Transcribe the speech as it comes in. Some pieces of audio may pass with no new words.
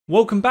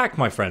Welcome back,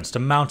 my friends, to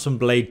Mount &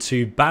 Blade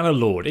 2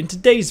 Bannerlord. In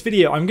today's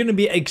video, I'm going to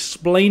be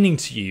explaining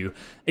to you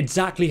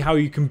exactly how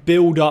you can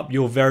build up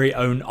your very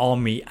own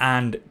army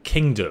and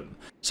kingdom.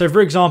 So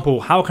for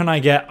example, how can I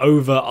get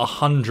over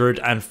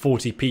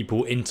 140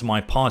 people into my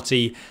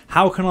party?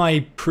 How can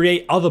I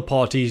create other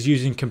parties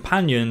using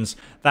companions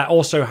that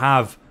also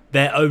have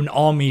their own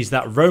armies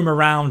that roam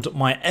around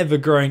my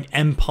ever-growing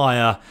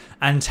empire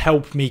and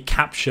help me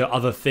capture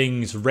other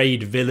things,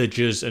 raid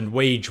villages and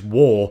wage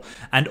war,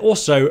 and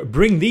also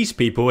bring these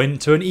people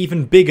into an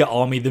even bigger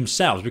army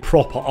themselves, a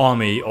proper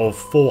army of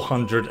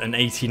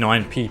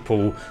 489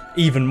 people,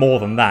 even more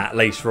than that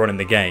later on in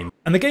the game.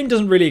 And the game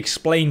doesn't really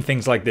explain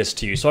things like this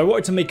to you, so I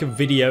wanted to make a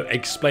video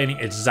explaining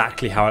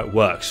exactly how it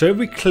works. So if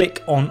we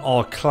click on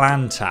our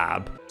clan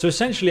tab, so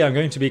essentially I'm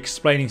going to be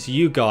explaining to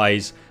you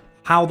guys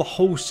how the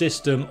whole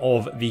system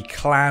of the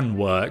clan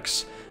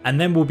works, and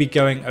then we'll be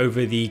going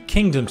over the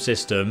kingdom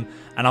system,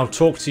 and I'll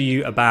talk to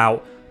you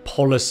about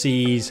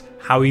policies,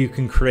 how you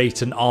can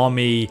create an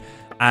army,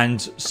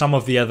 and some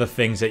of the other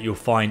things that you'll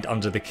find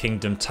under the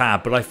kingdom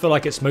tab. But I feel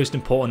like it's most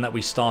important that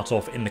we start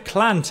off in the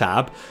clan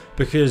tab,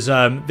 because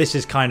this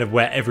is kind of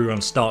where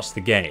everyone starts the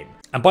game.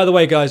 And by the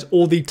way, guys,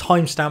 all the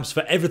timestamps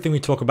for everything we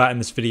talk about in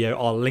this video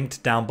are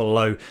linked down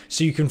below,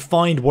 so you can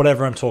find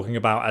whatever I'm talking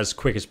about as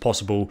quick as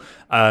possible,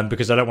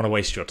 because I don't want to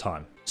waste your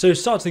time. So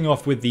starting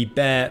off with the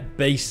bare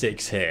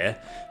basics here,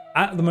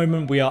 at the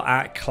moment we are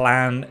at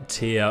clan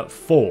tier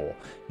 4.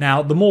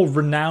 Now, the more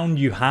renown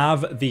you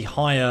have, the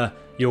higher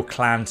your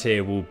clan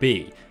tier will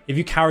be. If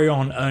you carry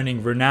on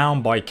earning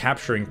renown by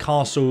capturing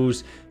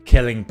castles,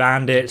 killing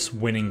bandits,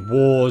 winning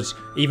wars,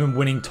 even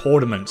winning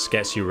tournaments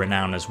gets you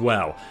renown as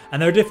well.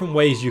 And there are different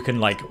ways you can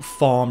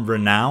farm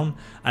renown,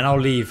 and I'll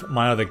leave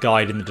my other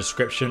guide in the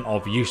description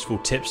of useful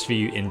tips for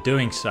you in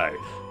doing so.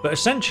 But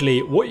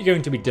essentially what you're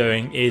going to be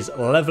doing is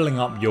leveling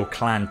up your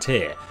clan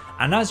tier,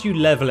 and as you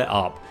level it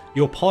up,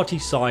 your party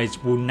size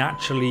will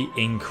naturally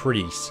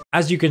increase.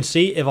 As you can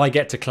see, if I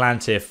get to clan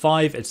tier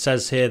 5, it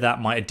says here that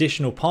my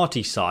additional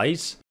party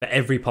size for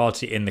every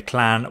party in the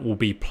clan will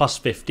be plus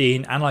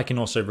 15, and I can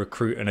also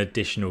recruit an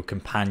additional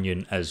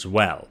companion as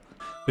well,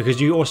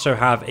 because you also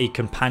have a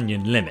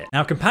companion limit.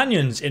 Now,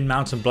 companions in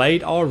Mount &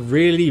 Blade are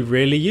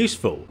really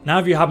useful. Now,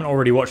 if you haven't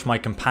already watched my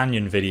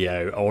companion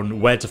video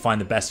on where to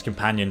find the best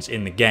companions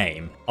in the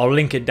game, I'll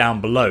link it down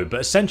below,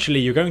 but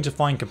essentially you're going to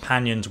find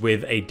companions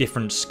with a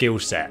different skill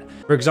set.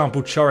 For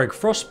example, Chorig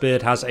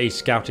Frostbeard has a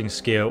scouting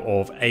skill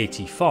of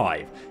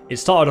 85. It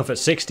started off at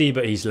 60,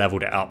 but he's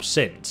leveled it up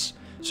since.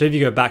 So if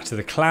you go back to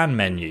the clan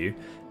menu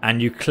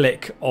and you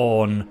click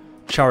on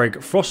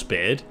Chorig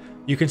Frostbeard,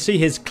 you can see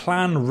his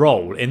clan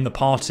role in the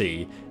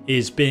party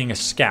is being a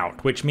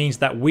scout, which means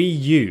that we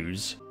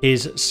use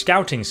his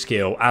scouting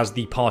skill as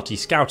the party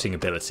scouting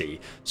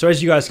ability. So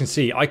as you guys can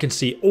see, I can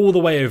see all the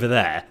way over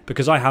there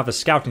because I have a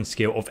scouting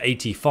skill of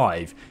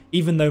 85,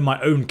 even though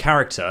my own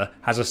character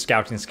has a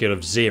scouting skill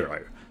of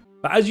 0.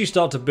 But as you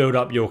start to build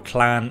up your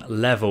clan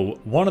level,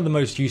 one of the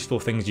most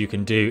useful things you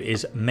can do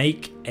is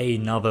make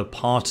another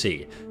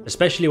party,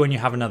 especially when you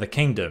have another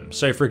kingdom.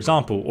 So for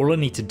example, all I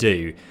need to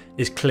do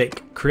is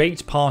click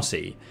create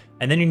party,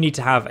 and then you need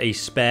to have a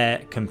spare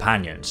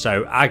companion.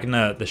 So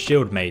Agna the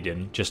Shield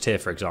Maiden, just here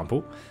for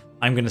example,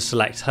 I'm going to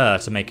select her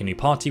to make a new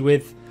party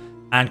with,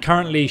 and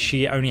currently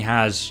she only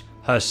has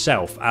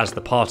herself as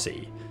the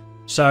party.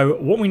 So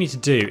what we need to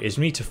do is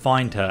we need to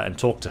find her and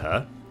talk to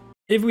her.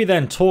 If we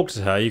then talk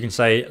to her, you can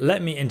say,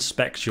 let me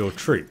inspect your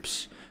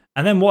troops.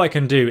 And then what I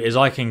can do is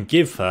I can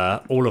give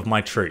her all of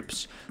my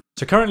troops.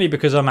 So currently,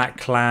 because I'm at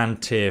clan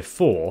tier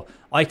 4,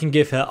 I can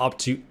give her up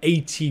to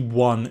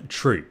 81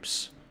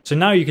 troops. So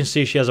now you can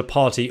see she has a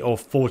party of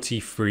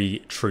 43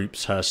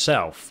 troops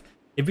herself.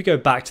 If we go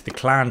back to the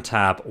clan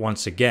tab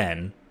once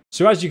again,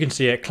 so as you can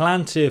see at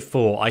clan tier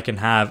 4, I can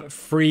have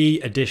 3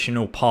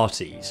 additional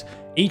parties.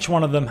 Each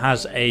one of them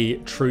has a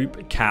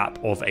troop cap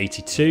of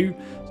 82.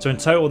 So in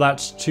total,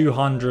 that's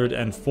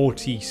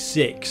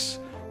 246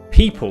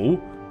 people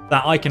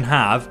that I can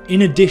have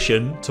in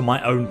addition to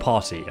my own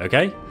party,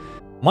 okay?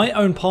 My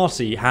own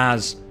party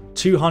has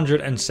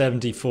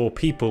 274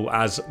 people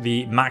as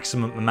the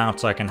maximum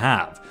amount I can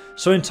have.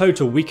 So in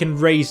total, we can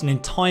raise an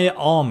entire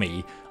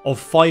army of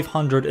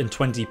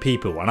 520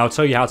 people, and I'll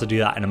tell you how to do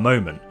that in a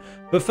moment.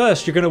 But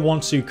first, you're going to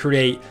want to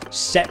create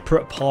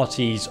separate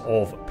parties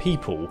of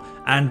people,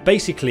 and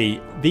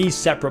basically these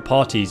separate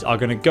parties are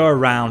going to go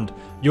around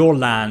your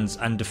lands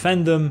and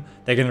defend them.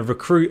 They're going to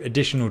recruit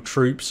additional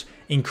troops,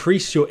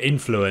 increase your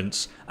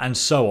influence, and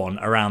so on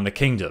around the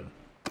kingdom.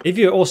 If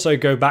you also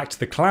go back to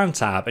the clan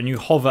tab and you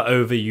hover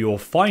over your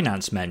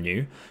finance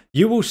menu,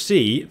 you will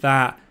see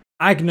that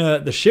Agna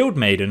the Shield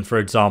Maiden, for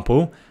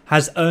example,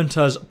 has earned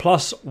us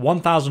plus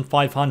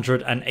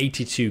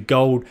 1,582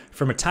 gold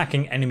from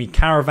attacking enemy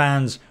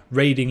caravans,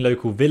 raiding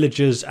local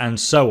villages, and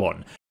so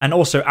on. And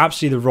also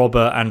Apsy the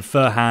Robber and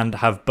Furhand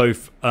have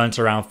both earned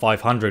around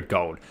 500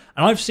 gold.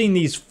 And I've seen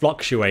these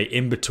fluctuate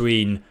in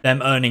between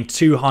them earning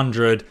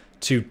 200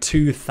 to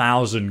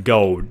 2,000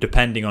 gold,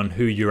 depending on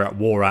who you're at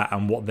war at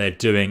and what they're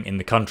doing in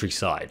the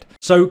countryside.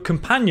 So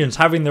companions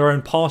having their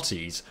own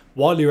parties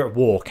while you're at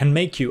war can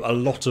make you a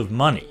lot of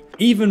money.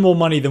 Even more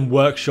money than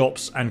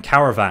workshops and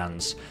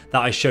caravans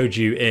that I showed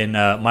you in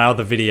my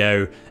other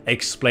video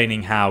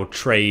explaining how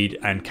trade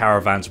and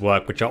caravans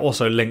work, which are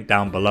also linked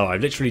down below.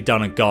 I've literally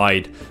done a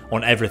guide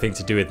on everything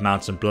to do with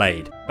Mount and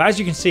Blade. But as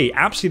you can see,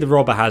 Apsley the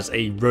Robber has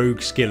a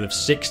rogue skill of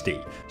 60.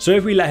 So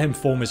if we let him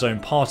form his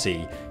own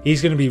party,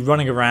 he's going to be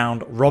running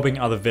around, robbing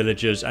other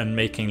villagers and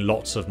making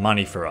lots of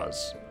money for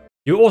us.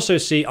 You also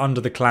see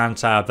under the clan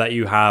tab that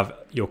you have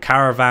your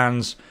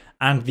caravans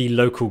and the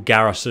local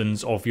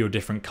garrisons of your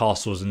different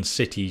castles and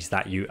cities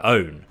that you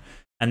own.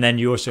 And then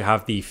you also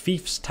have the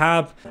Fiefs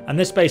tab, and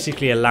this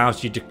basically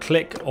allows you to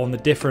click on the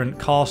different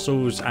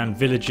castles and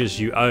villages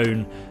you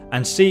own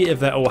and see if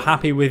they're all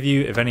happy with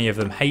you, if any of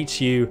them hate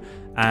you,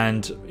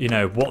 and you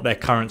know what their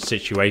current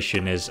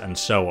situation is and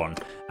so on.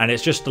 And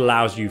it just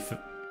allows you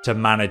to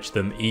manage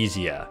them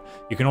easier.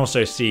 You can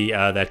also see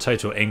their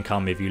total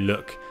income if you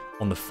look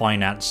on the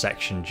finance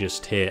section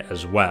just here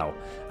as well.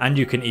 And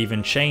you can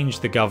even change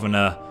the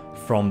governor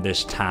from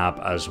this tab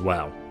as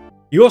well.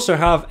 You also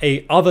have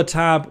a other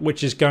tab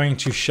which is going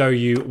to show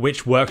you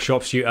which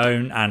workshops you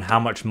own and how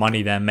much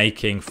money they're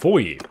making for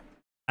you.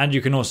 And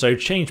you can also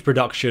change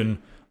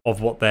production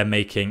of what they're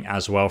making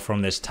as well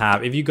from this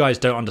tab. If you guys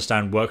don't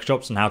understand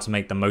workshops and how to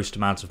make the most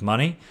amount of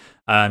money,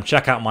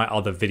 check out my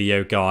other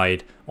video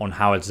guide on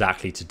how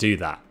exactly to do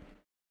that.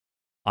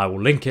 I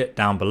will link it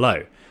down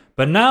below.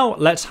 But now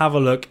let's have a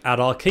look at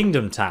our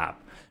kingdom tab.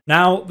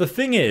 Now, the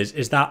thing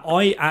is that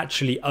I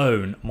actually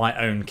own my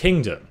own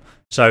kingdom.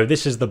 So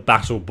this is the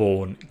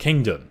Battleborn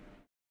kingdom.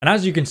 And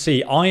as you can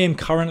see, I am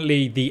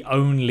currently the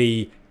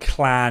only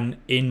clan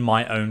in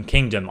my own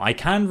kingdom. I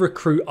can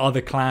recruit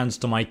other clans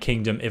to my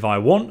kingdom if I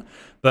want,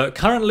 but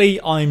currently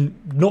I'm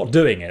not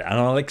doing it, and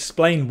I'll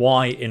explain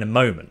why in a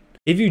moment.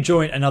 If you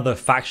join another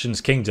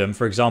faction's kingdom,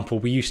 for example,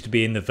 we used to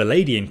be in the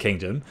Valadian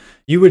kingdom,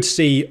 you would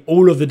see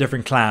all of the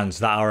different clans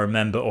that are a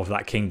member of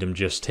that kingdom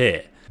just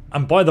here.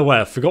 And by the way,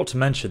 I forgot to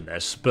mention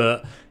this,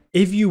 but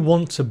if you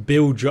want to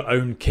build your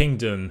own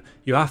kingdom,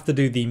 you have to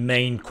do the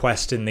main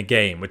quest in the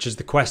game, which is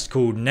the quest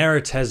called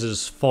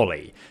LatorTazor's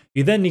Folly.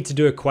 You then need to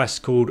do a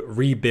quest called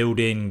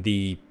Rebuilding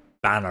the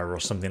Banner or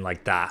something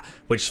like that,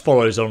 which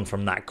follows on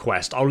from that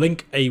quest. I'll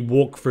link a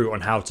walkthrough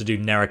on how to do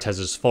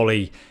LatorTazor's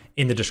Folly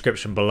in the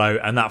description below,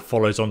 and that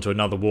follows on to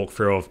another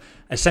walkthrough of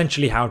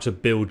essentially how to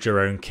build your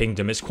own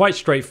kingdom. It's quite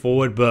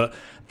straightforward, but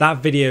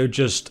that video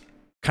just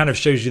kind of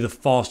shows you the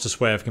fastest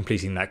way of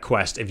completing that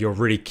quest if you're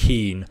really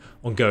keen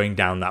on going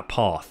down that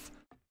path.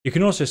 You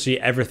can also see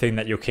everything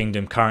that your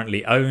kingdom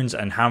currently owns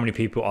and how many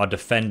people are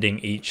defending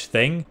each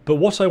thing. But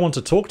what I want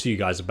to talk to you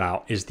guys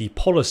about is the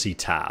policy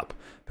tab,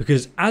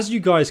 because as you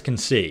guys can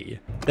see,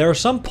 there are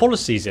some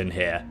policies in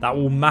here that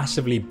will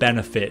massively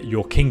benefit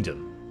your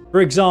kingdom.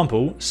 For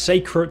example,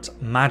 Sacred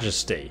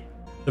Majesty.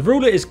 The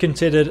ruler is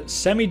considered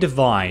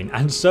semi-divine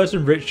and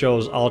certain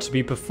rituals are to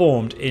be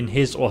performed in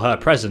his or her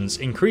presence,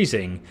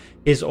 increasing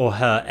his or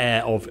her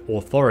air of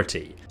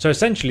authority. So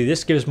essentially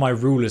this gives my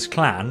ruler's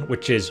clan,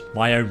 which is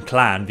my own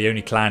clan, the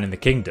only clan in the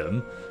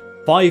kingdom,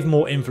 5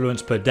 more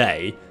influence per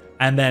day,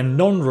 and then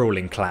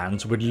non-ruling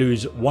clans would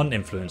lose 1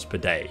 influence per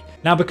day.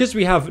 Now because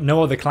we have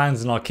no other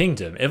clans in our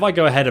kingdom, if I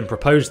go ahead and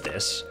propose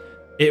this,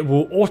 it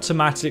will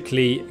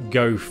automatically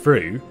go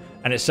through.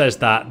 And it says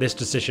that this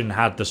decision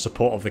had the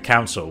support of the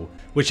council,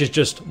 which is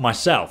just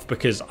myself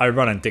because I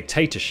run a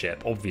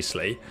dictatorship,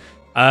 obviously.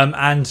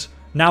 And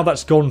now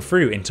that's gone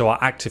through into our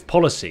active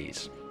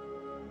policies.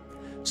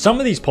 Some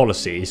of these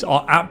policies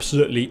are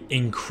absolutely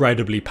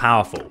incredibly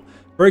powerful.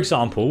 For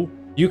example,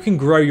 you can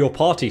grow your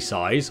party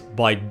size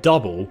by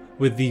double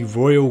with the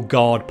Royal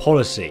Guard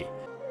policy.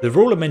 The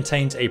ruler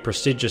maintains a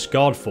prestigious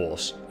guard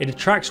force. It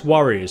attracts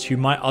warriors who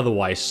might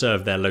otherwise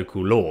serve their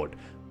local lord.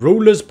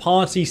 Ruler's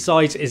party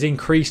size is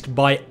increased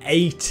by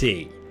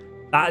 80.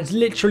 That is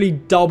literally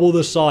double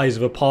the size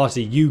of a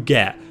party you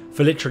get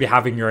for literally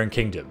having your own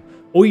kingdom.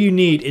 All you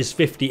need is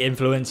 50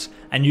 influence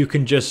and you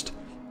can just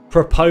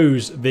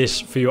propose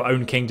this for your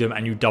own kingdom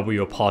and you double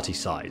your party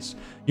size.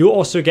 You'll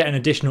also get an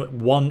additional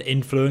 1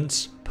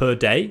 influence per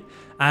day,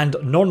 and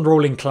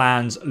non-ruling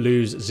clans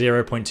lose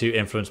 0.2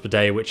 influence per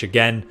day, which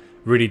again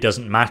really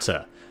doesn't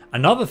matter.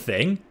 Another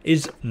thing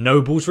is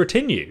Nobles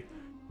Retinue.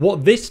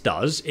 What this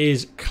does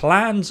is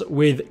clans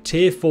with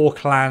tier 4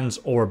 clans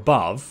or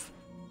above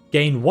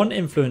gain 1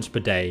 influence per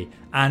day,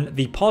 and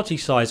the party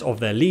size of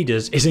their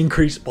leaders is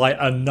increased by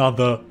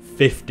another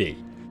 50.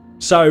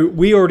 So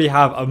we already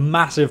have a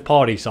massive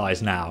party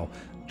size now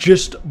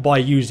just by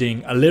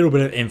using a little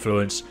bit of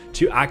influence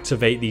to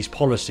activate these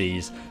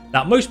policies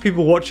that most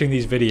people watching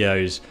these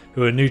videos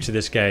who are new to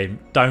this game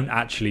don't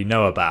actually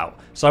know about.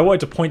 So I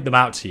wanted to point them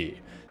out to you.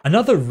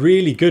 Another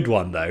really good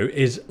one though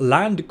is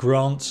land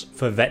grants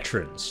for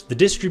veterans. The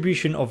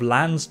distribution of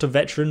lands to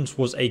veterans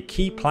was a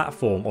key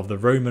platform of the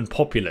Roman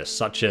populace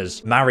such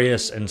as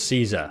Marius and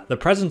Caesar. The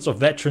presence of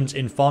veterans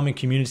in farming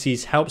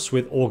communities helps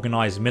with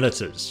organized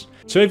militias.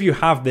 So if you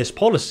have this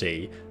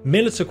policy,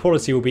 military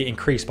quality will be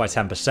increased by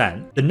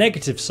 10%. The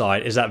negative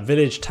side is that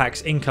village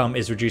tax income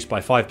is reduced by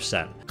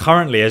 5%.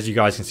 Currently, as you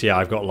guys can see,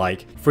 I've got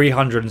like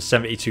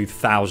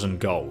 372,000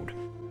 gold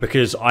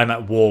because I'm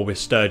at war with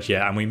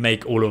Sturgia and we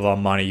make all of our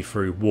money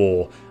through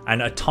war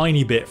and a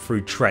tiny bit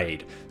through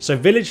trade. So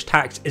village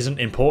tax isn't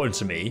important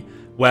to me,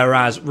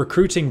 whereas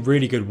recruiting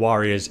really good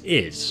warriors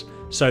is.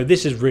 So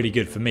this is really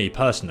good for me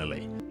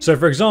personally. So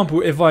for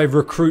example, if I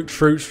recruit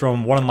troops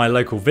from one of my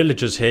local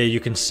villagers here, you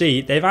can see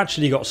they've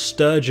actually got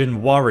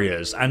sturgeon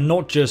warriors and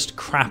not just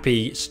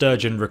crappy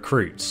sturgeon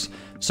recruits.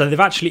 So they've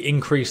actually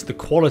increased the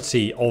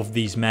quality of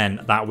these men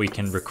that we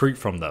can recruit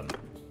from them.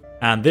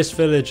 And this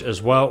village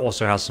as well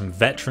also has some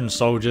veteran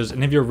soldiers,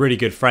 and if you're really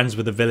good friends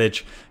with the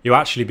village, you'll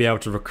actually be able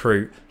to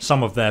recruit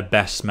some of their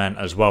best men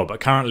as well.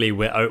 But currently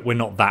we're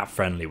not that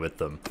friendly with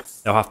them.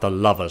 They'll have to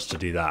love us to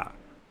do that.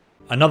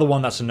 Another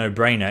one that's a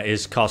no-brainer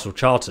is castle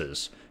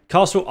charters.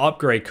 Castle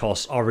upgrade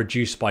costs are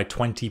reduced by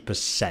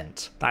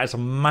 20%. That is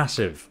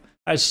massive.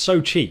 That is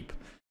so cheap.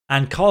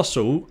 And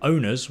castle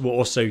owners will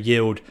also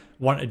yield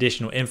 1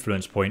 additional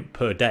influence point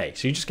per day.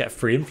 So you just get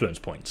 3 influence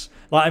points.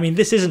 Like, I mean,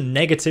 this isn't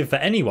negative for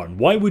anyone.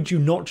 Why would you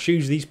not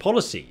choose these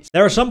policies?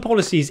 There are some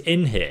policies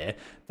in here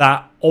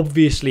that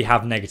obviously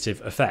have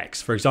negative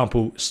effects. For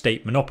example,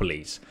 state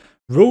monopolies.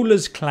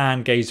 Ruler's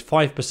clan gains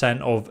 5%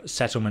 of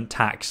settlement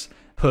tax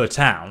per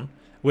town,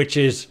 which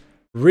is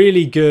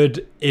really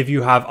good if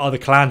you have other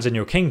clans in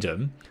your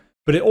kingdom,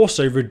 but it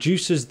also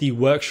reduces the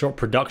workshop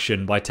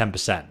production by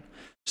 10%.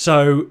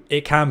 So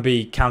it can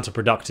be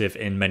counterproductive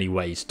in many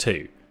ways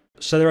too.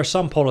 So there are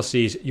some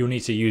policies you'll need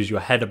to use your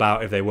head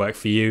about if they work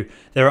for you.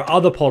 There are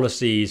other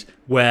policies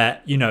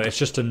where, you know, it's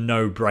just a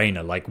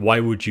no-brainer. Like, why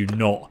would you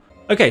not?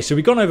 Okay, so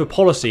we've gone over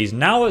policies.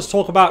 Now let's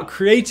talk about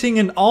creating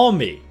an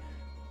army.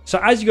 So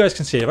as you guys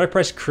can see, if I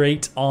press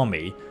create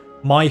army,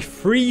 my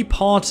 3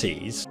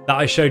 parties that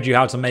I showed you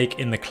how to make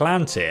in the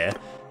clan tier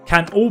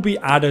can all be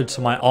added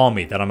to my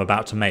army that I'm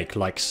about to make,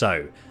 like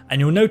so.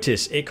 And you'll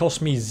notice it costs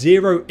me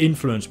 0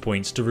 influence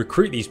points to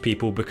recruit these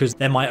people because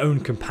they're my own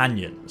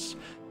companions.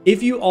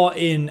 If you are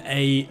in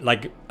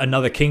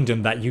another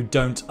kingdom that you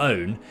don't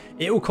own,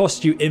 it will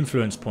cost you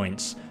influence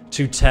points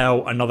to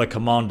tell another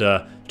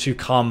commander to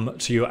come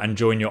to you and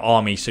join your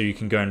army so you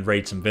can go and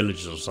raid some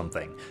villages or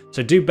something.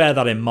 So do bear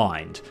that in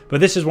mind. But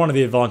this is one of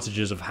the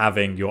advantages of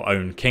having your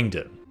own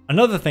kingdom.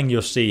 Another thing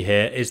you'll see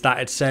here is that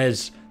it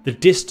says the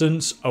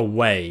distance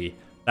away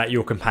that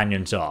your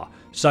companions are.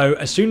 So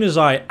as soon as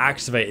I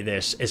activate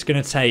this, it's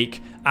going to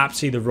take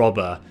Apti the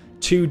Robber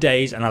 2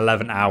 days and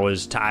 11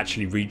 hours to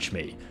actually reach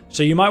me.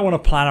 So you might want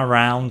to plan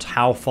around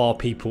how far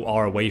people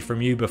are away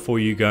from you before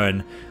you go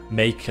and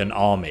make an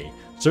army.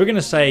 So we're going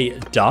to say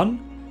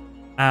done.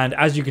 And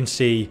as you can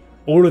see,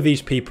 all of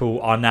these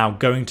people are now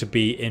going to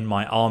be in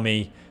my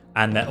army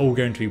and they're all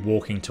going to be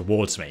walking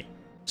towards me.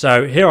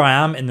 So here I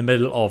am in the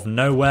middle of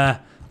nowhere.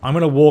 I'm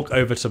going to walk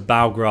over to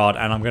Belgrade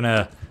and I'm going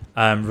to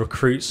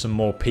recruit some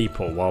more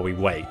people while we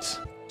wait.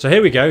 So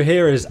here we go.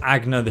 Here is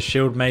Agna the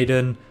Shield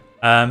Maiden.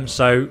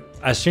 So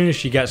as soon as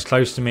she gets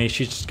close to me,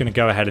 she's just going to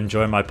go ahead and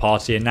join my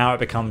party, and now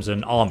it becomes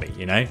an army,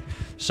 you know.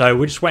 So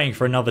we're just waiting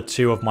for another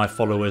 2 of my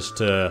followers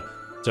to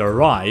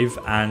arrive,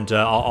 and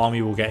our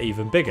army will get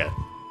even bigger.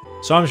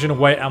 So I'm just going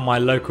to wait at my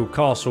local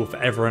castle for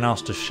everyone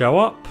else to show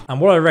up.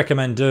 And what I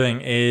recommend doing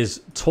is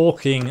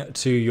talking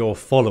to your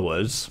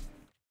followers.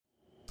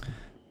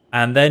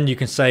 And then you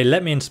can say,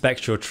 let me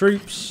inspect your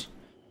troops.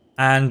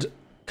 And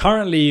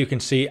currently you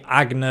can see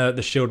Agna,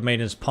 the Shield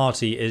Maiden's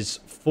party, is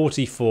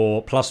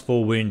 44 plus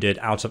 4 wounded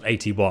out of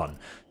 81.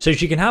 So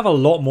she can have a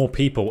lot more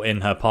people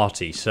in her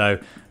party. So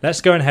let's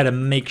go ahead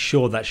and make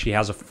sure that she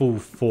has a full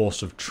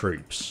force of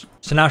troops.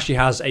 So now she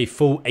has a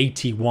full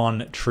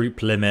 81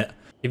 troop limit.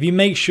 If you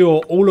make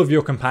sure all of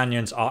your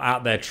companions are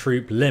at their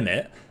troop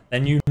limit,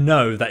 then you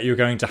know that you're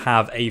going to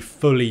have a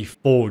fully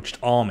forged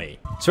army.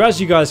 So as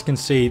you guys can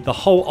see, the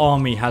whole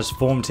army has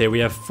formed here. We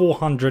have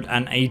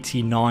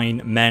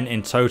 489 men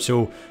in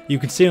total. You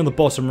can see on the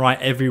bottom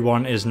right,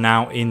 everyone is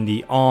now in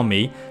the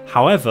army.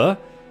 However,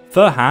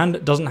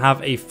 Furhand doesn't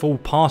have a full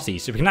party,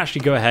 so we can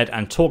actually go ahead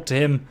and talk to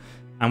him,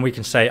 and we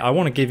can say, I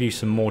want to give you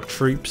some more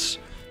troops.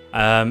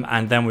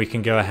 And then we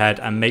can go ahead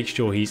and make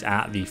sure he's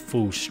at the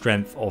full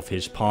strength of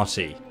his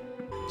party.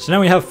 So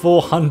now we have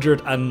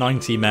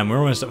 490 men. We're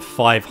almost at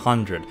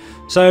 500.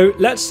 So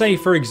let's say,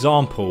 for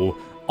example,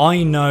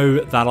 I know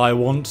that I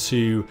want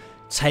to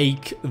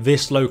take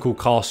this local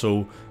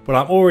castle, but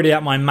I'm already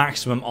at my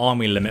maximum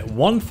army limit.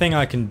 One thing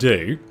I can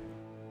do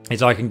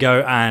is I can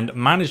go and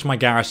manage my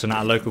garrison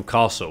at a local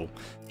castle,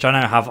 which I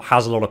know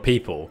has a lot of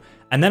people.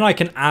 And then I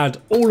can add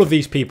all of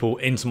these people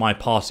into my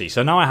party.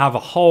 So now I have a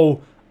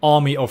whole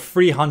army of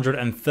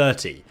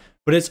 330,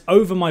 but it's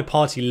over my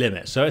party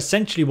limit. So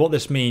essentially what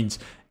this means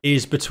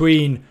is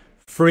between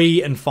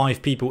 3 and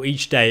 5 people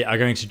each day are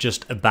going to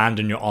just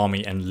abandon your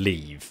army and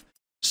leave.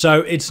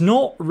 So it's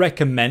not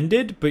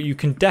recommended, but you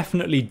can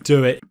definitely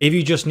do it if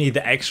you just need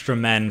the extra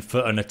men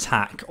for an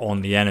attack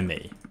on the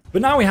enemy.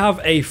 But now we have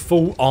a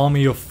full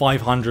army of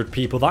 500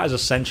 people. That is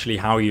essentially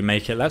how you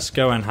make it. Let's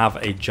go and have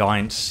a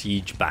giant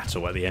siege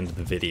battle at the end of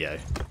the video.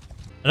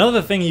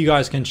 Another thing you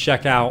guys can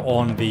check out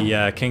on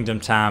the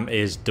Kingdom Tam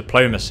is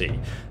diplomacy.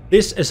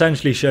 This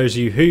essentially shows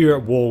you who you're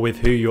at war with,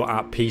 who you're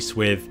at peace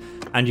with,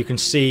 and you can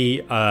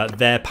see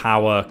their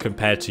power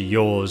compared to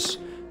yours.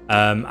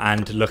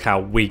 And look how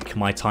weak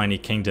my tiny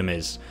kingdom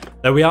is.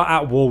 Though we are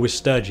at war with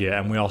Sturgia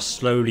and we are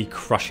slowly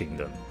crushing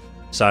them.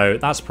 So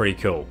that's pretty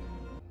cool.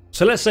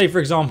 So let's say, for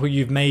example,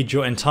 you've made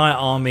your entire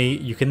army.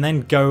 You can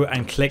then go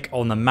and click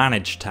on the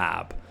Manage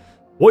tab.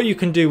 What you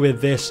can do with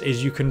this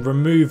is you can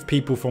remove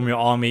people from your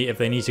army if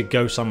they need to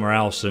go somewhere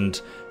else and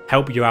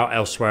help you out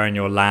elsewhere in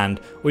your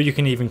land. Or you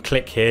can even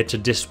click here to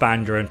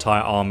disband your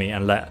entire army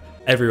and let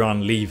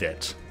everyone leave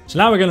it. So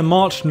now we're going to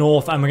march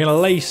north and we're going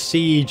to lay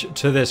siege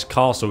to this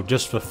castle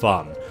just for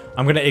fun.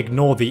 I'm going to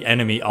ignore the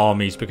enemy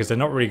armies because they're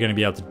not really going to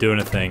be able to do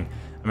anything.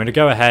 I'm going to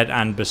go ahead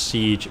and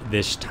besiege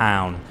this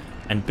town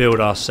and build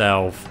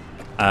ourselves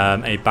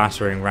a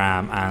battering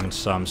ram and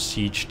some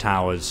siege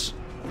towers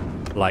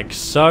like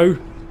so.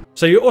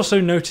 So you also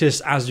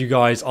notice as you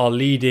guys are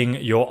leading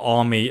your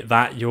army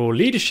that your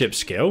leadership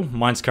skill,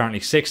 mine's currently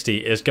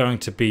 60, is going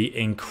to be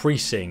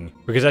increasing.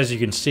 Because as you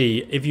can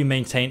see, if you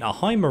maintain a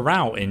high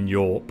morale in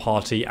your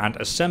party and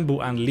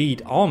assemble and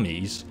lead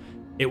armies,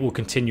 it will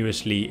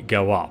continuously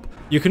go up.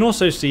 You can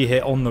also see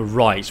here on the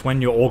right,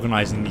 when you're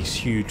organizing these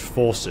huge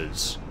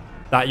forces,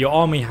 that your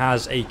army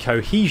has a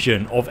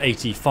cohesion of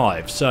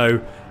 85. So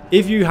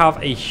if you have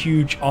a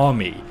huge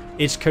army,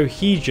 its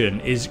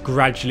cohesion is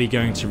gradually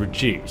going to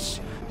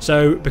reduce.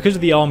 So because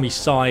of the army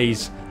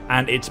size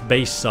and its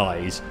base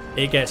size,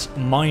 it gets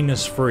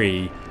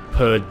 -3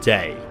 per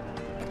day.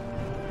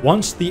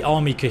 Once the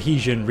army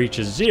cohesion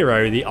reaches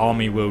 0, the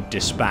army will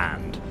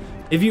disband.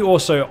 If you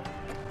also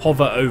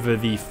hover over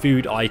the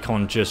food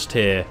icon just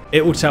here,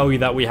 it will tell you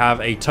that we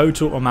have a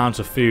total amount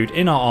of food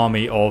in our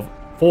army of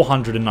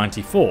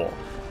 494.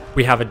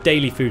 We have a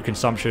daily food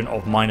consumption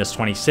of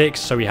 -26,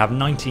 so we have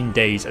 19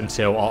 days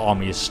until our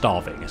army is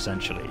starving,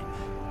 essentially.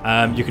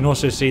 You can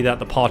also see that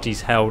the parties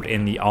held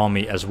in the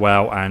army as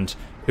well and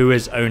who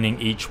is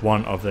owning each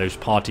one of those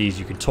parties.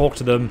 You can talk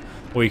to them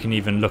or you can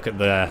even look at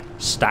their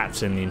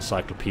stats in the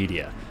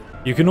encyclopedia.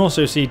 You can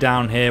also see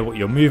down here what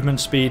your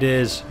movement speed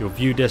is, your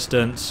view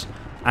distance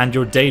and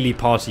your daily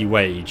party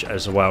wage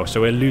as well.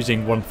 So we're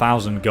losing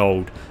 1,000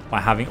 gold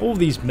by having all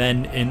these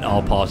men in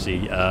our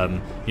party,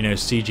 you know,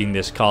 sieging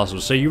this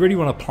castle. So you really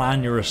want to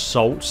plan your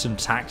assaults and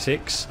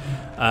tactics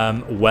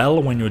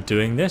well when you're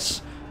doing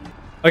this.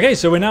 Okay,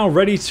 so we're now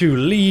ready to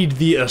lead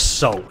the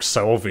assault.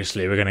 So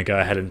obviously we're going to go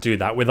ahead and do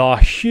that with our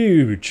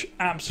huge,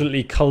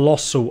 absolutely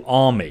colossal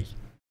army.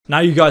 Now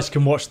you guys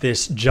can watch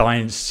this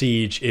giant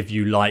siege if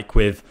you like,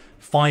 with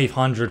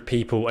 500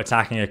 people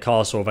attacking a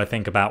castle of I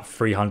think about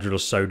 300 or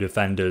so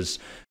defenders.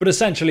 But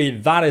essentially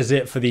that is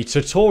it for the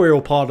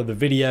tutorial part of the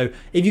video.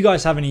 If you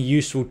guys have any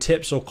useful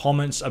tips or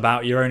comments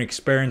about your own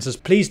experiences,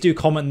 please do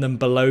comment them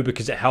below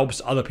because it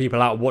helps other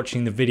people out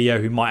watching the video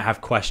who might have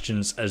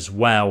questions as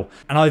well.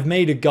 And I've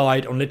made a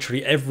guide on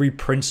literally every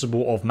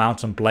principle of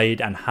Mount and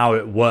Blade and how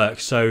it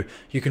works, so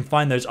you can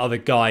find those other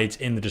guides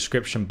in the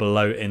description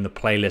below in the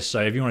playlist.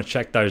 So if you want to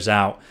check those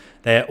out,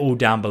 they're all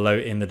down below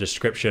in the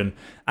description.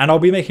 And I'll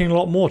be making a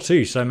lot more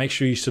too, so make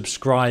sure you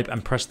subscribe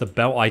and press the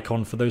bell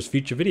icon for those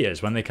future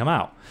videos when they come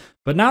out.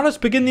 But now let's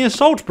begin the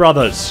assault,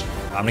 brothers!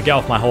 I'm gonna get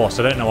off my horse.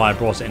 I don't know why I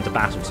brought it into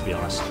battle, to be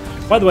honest.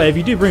 By the way, if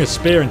you do bring a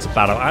spear into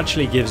battle, it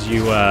actually gives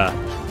you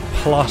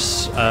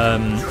plus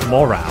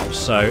morale,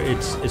 so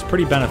it's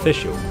pretty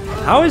beneficial.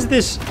 How is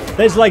this?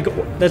 There's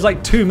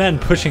like 2 men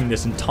pushing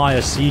this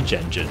entire siege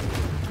engine.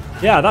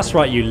 Yeah, that's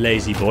right, you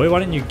lazy boy. Why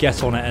don't you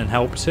get on it and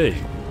help too?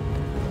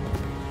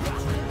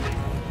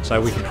 So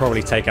we can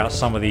probably take out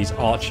some of these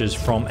archers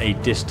from a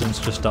distance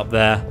just up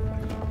there.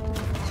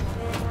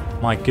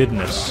 My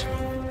goodness.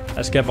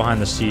 Let's get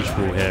behind the siege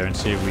wall here and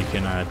see if we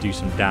can do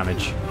some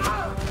damage.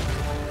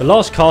 The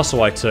last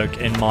castle I took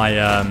in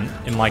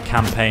my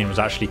campaign was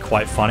actually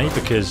quite funny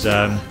because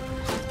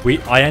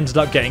I ended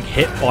up getting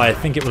hit by, I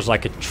think it was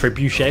like a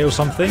trebuchet or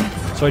something.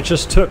 So I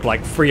just took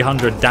like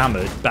 300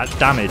 damage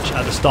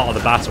at the start of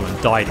the battle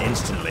and died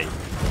instantly.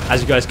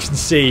 As you guys can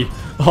see,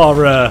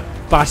 our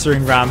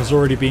battering ram has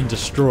already been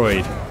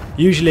destroyed.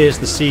 Usually it's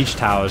the siege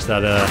towers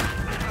that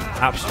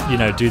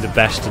do the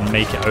best and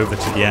make it over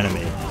to the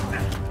enemy.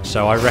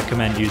 So I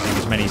recommend using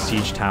as many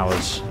siege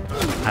towers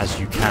as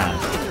you can.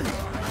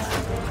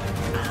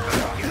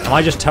 Am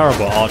I just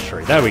terrible at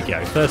archery? There we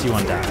go,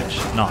 31 damage.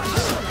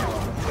 Nice.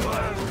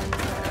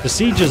 The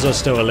sieges are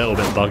still a little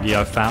bit buggy,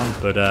 I've found,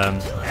 but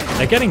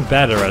they're getting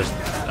better as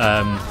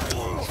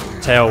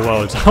Tail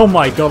Worlds. Oh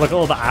my god, look at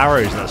all the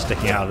arrows that are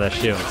sticking out of their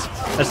shields.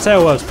 As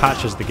Tail Worlds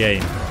patches the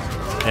game,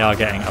 they are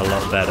getting a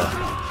lot better.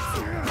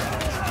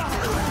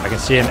 I can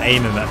see him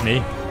aiming at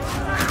me.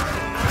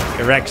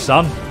 Erect,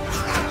 son.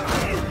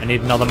 I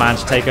need another man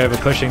to take over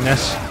pushing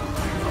this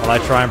while I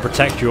try and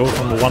protect you all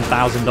from the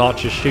 1,000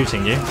 archers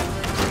shooting you.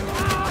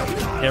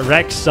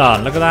 Erect,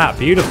 son. Look at that.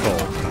 Beautiful.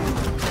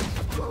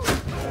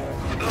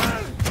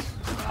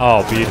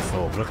 Oh,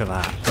 beautiful. Look at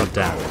that. God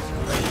damn.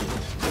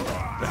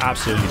 We're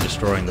absolutely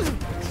destroying them.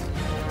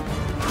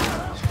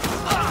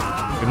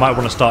 We might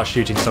want to start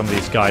shooting some of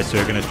these guys who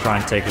are going to try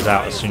and take us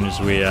out as soon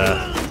as we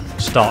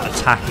start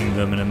attacking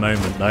them in a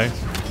moment, though.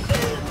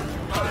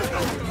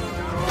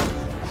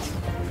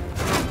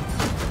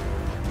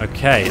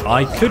 Okay,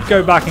 I could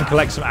go back and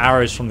collect some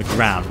arrows from the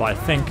ground, but I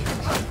think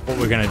what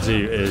we're going to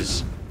do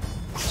is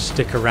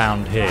stick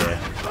around here.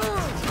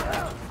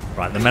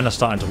 Right, the men are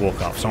starting to walk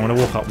up, so I'm going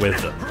to walk up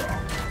with them.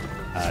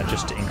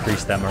 Just to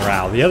increase their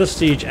morale. The other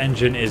siege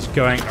engine is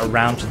going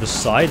around to the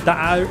side.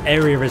 That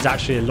area is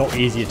actually a lot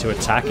easier to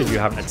attack if you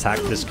haven't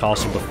attacked this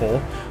castle before.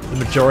 The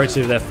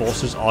majority of their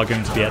forces are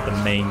going to be at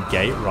the main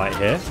gate right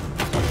here.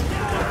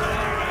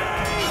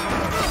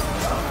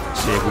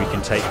 See if we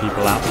can take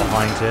people out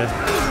behind here.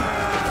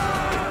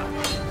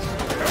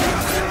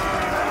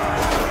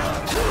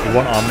 We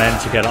want our men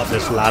to get up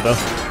this ladder.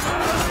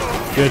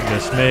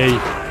 Goodness me.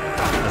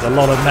 There's a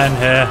lot of men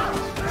here.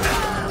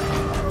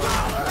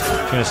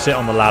 Going to sit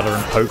on the ladder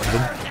and poke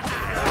them.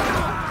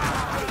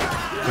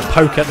 We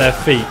poke at their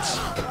feet.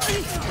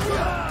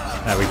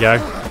 There we go.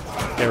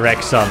 Get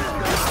wrecked, son.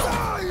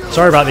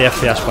 Sorry about the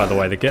FPS, by the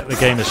way. The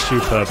game is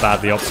super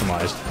badly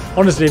optimized.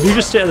 Honestly, if you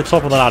just sit at the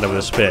top of the ladder with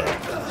a spear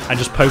and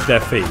just poke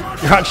their feet,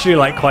 you're actually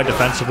like quite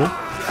defensible.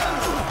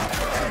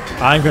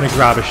 I'm going to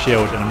grab a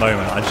shield in a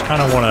moment. I just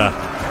kind of want to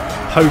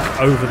poke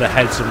over the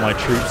heads of my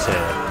troops here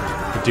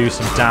to do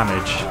some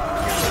damage,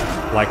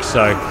 like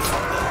so.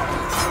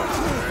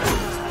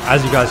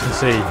 As you guys can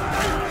see,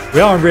 we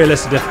are on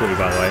realistic difficulty,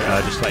 by the way,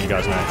 just to let you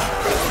guys know.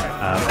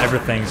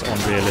 Everything's on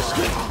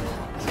realistic.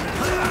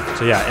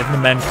 So yeah, if the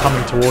men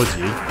coming towards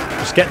you,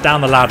 just get down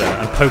the ladder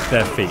and poke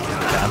their feet if you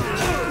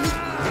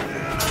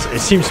can. It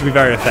seems to be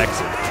very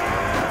effective.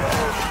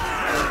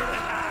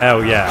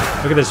 Hell yeah.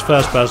 Look at this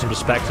first person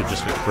perspective,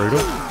 just looks brutal.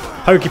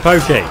 Pokey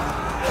pokey.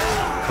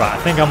 Right, I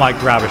think I might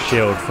grab a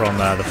shield from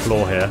the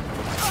floor here.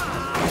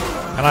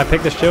 Can I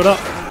pick this shield up?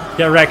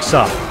 Get wrecked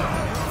up.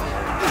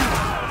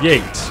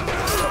 Yeet.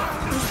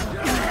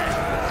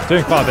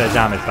 Doing quite a bit of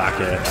damage back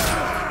here.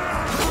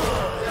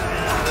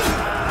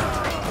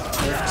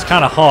 It's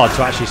kind of hard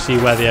to actually see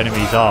where the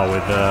enemies are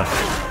with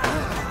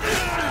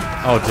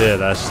oh dear,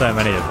 there's so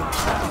many of them.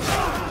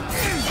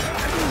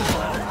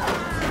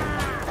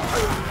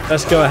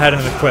 Let's go ahead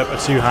and equip a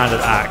two-handed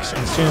axe.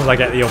 And as soon as I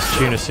get the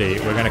opportunity,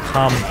 we're going to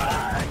come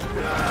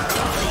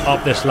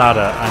up this ladder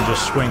and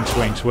just swing,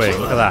 swing, swing.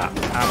 Look at that.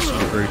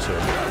 Absolutely brutal.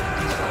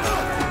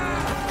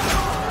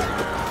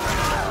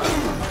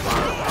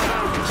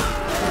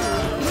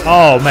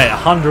 Oh, mate,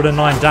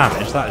 109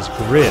 damage. That is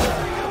grim.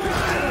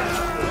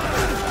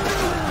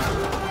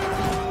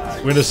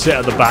 We're going to sit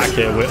at the back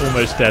here. We're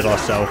almost dead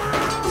ourselves.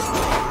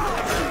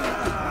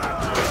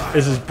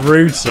 This is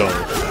brutal.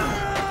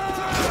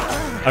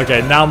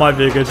 Okay, now might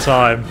be a good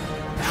time.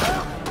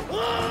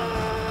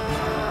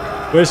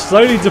 We're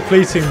slowly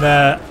depleting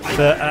the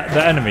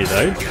enemy,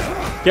 though.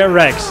 Get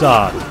wrecked,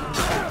 son.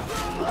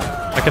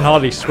 I can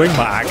hardly swing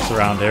my axe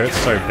around here. It's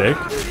so big.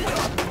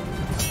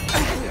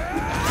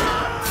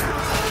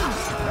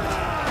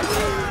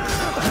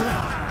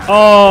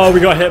 Oh, we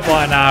got hit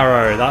by an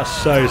arrow. That's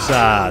so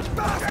sad.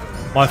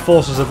 My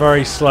forces are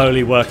very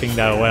slowly working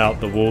their way up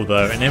the wall,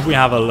 though. And if we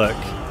have a look...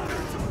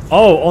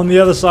 Oh, on the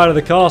other side of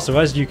the castle,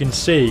 as you can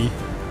see,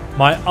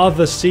 my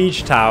other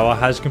siege tower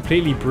has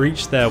completely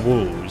breached their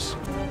walls.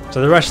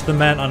 So the rest of the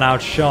men are now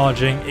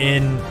charging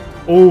in,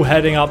 all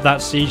heading up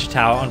that siege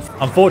tower.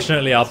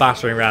 Unfortunately, our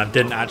battering ram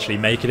didn't actually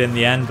make it in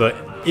the end, but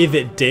if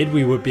it did,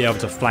 we would be able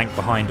to flank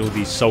behind all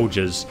these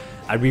soldiers,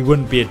 and we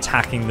wouldn't be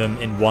attacking them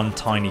in one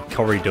tiny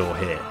corridor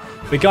here.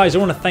 But guys, I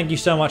want to thank you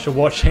so much for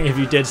watching if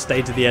you did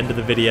stay to the end of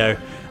the video.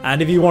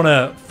 And if you want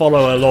to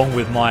follow along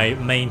with my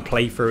main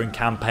playthrough and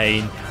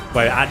campaign,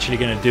 where we're actually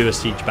going to do a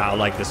siege battle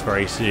like this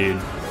very soon,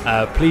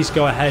 please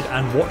go ahead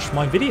and watch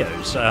my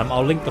videos.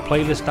 I'll link the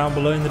playlist down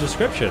below in the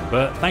description.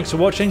 But thanks for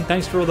watching,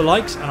 thanks for all the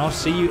likes, and I'll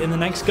see you in the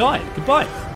next guide. Goodbye.